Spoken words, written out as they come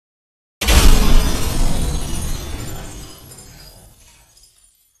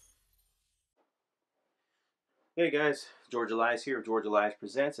Hey guys, George Elias here of George Elias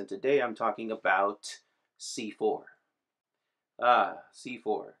Presents, and today I'm talking about C-4.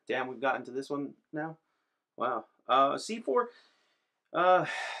 C-4. Damn, we've gotten to this one now? Wow. C-4, uh,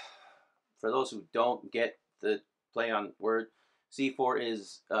 for those who don't get the play on word, C-4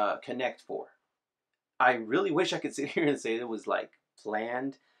 is Connect 4. I really wish I could sit here and say it was like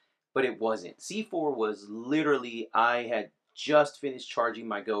planned, but it wasn't. C-4 was literally, I had just finished charging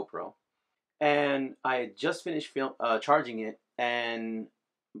my GoPro and I had just finished charging it, and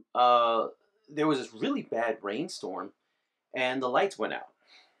uh, there was this really bad rainstorm, and the lights went out.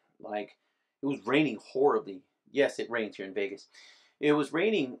 Like, it was raining horribly. Yes, it rains here in Vegas. It was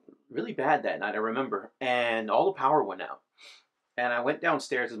raining really bad that night, I remember, and all the power went out. And I went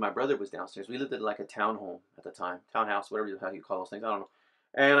downstairs because my brother was downstairs. We lived in like a townhome at the time, townhouse, whatever the hell you call those things. I don't know.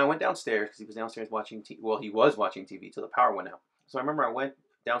 And I went downstairs because he was downstairs watching TV. Well, he was watching TV till the power went out. So I remember I went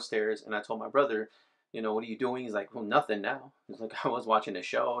downstairs and I told my brother, what are you doing? He's like, well, nothing now. He's like, I was watching a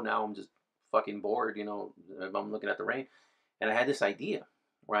show. Now I'm just fucking bored. I'm looking at the rain. And I had this idea,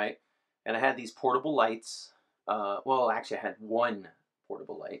 right? And I had these portable lights. Well, actually, I had one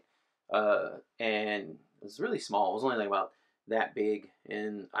portable light. And it was really small. It was only like about that big,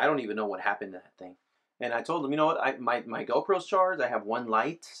 and I don't even know what happened to that thing. And I told him, you know what, my GoPro's charged. I have one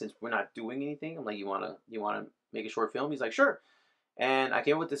light since we're not doing anything. I'm like, you wanna make a short film? He's like, sure. And I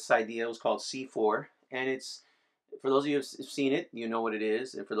came up with this idea. It was called C4, and it's, for those of you who've seen it, you know what it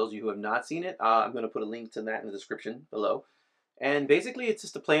is, and for those of you who have not seen it, I'm going to put a link to that in the description below. And basically, it's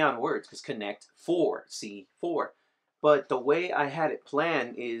just a play on words because Connect 4, C4. But the way I had it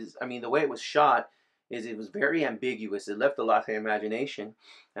planned is, the way it was shot is it was very ambiguous. It left a lot of imagination.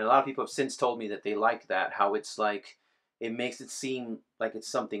 And a lot of people have since told me that they like that, how it's like, it makes it seem like it's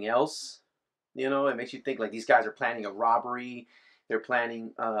something else. It makes you think like these guys are planning a robbery. They're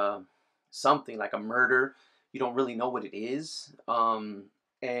planning something like a murder. You don't really know what it is.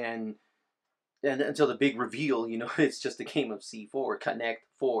 And until the big reveal, it's just a game of C4, Connect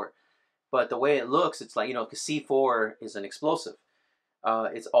 4. But the way it looks, it's like, because C4 is an explosive.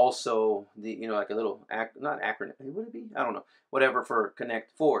 It's also like a little, not acronym, would it be? I don't know. Whatever for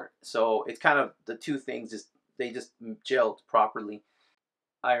Connect 4. So it's kind of the two things, they just gelled properly.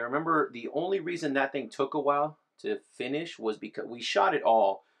 I remember the only reason that thing took a while to finish was because we shot it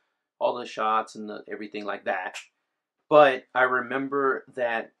all the shots and everything like that. But I remember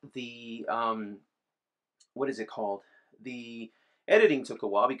that the what is it called? The editing took a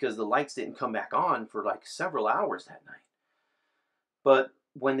while because the lights didn't come back on for like several hours that night. But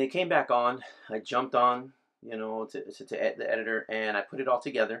when they came back on, I jumped on, to the editor, and I put it all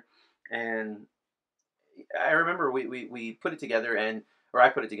together. And I remember we put it together, or I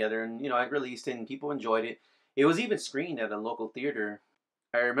put it together, and I released it, and people enjoyed it. It was even screened at a local theater.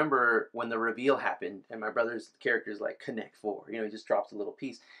 I remember when the reveal happened, and my brother's character is like Connect 4. He just drops a little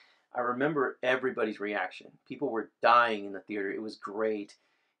piece. I remember everybody's reaction. People were dying in the theater. It was great.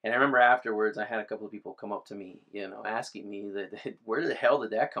 And I remember afterwards, I had a couple of people come up to me, asking me that where the hell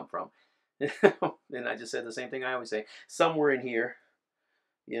did that come from? And I just said the same thing I always say, somewhere in here,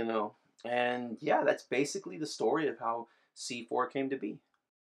 And yeah, that's basically the story of how C4 came to be.